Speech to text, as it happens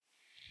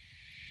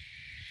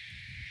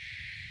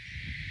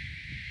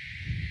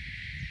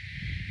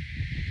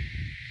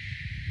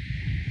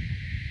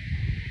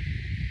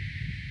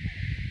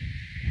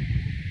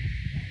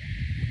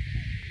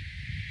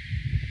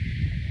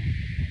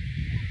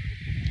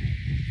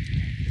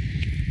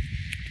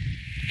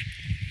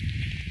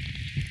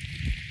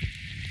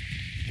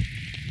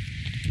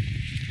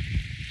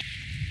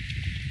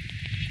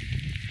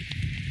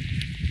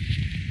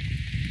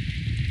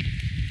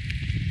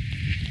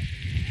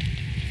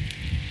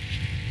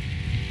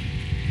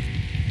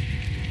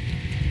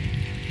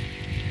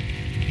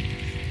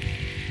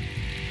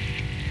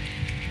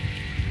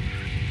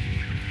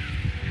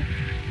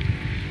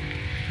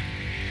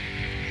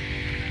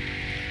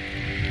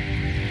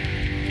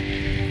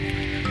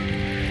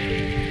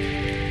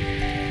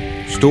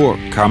stor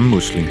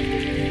kammusling.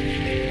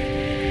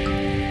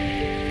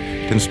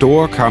 Den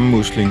store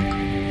kammusling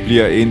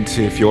bliver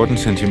indtil 14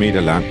 cm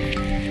lang.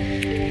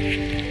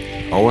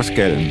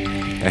 Overskallen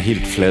er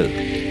helt flad.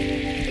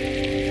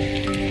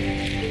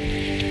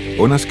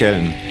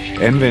 Underskallen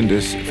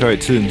anvendtes før i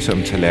tiden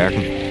som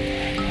tallerken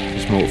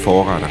til små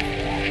forretter.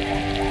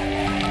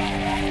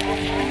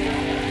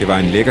 Det var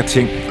en lækker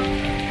ting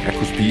at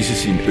kunne spise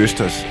sin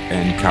østers af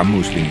en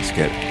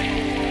kammuslingeskal.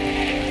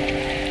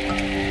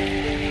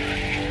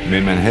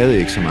 Men man havde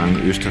ikke så mange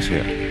østers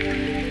her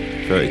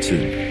før i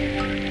tiden.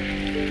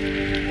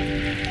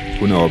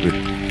 Kun oppe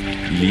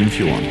i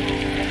Limfjorden.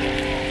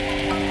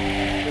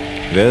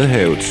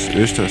 Vadehavets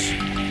østers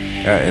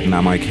er af den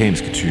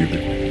amerikanske type.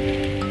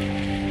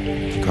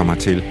 De kommer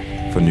til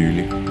for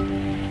nylig.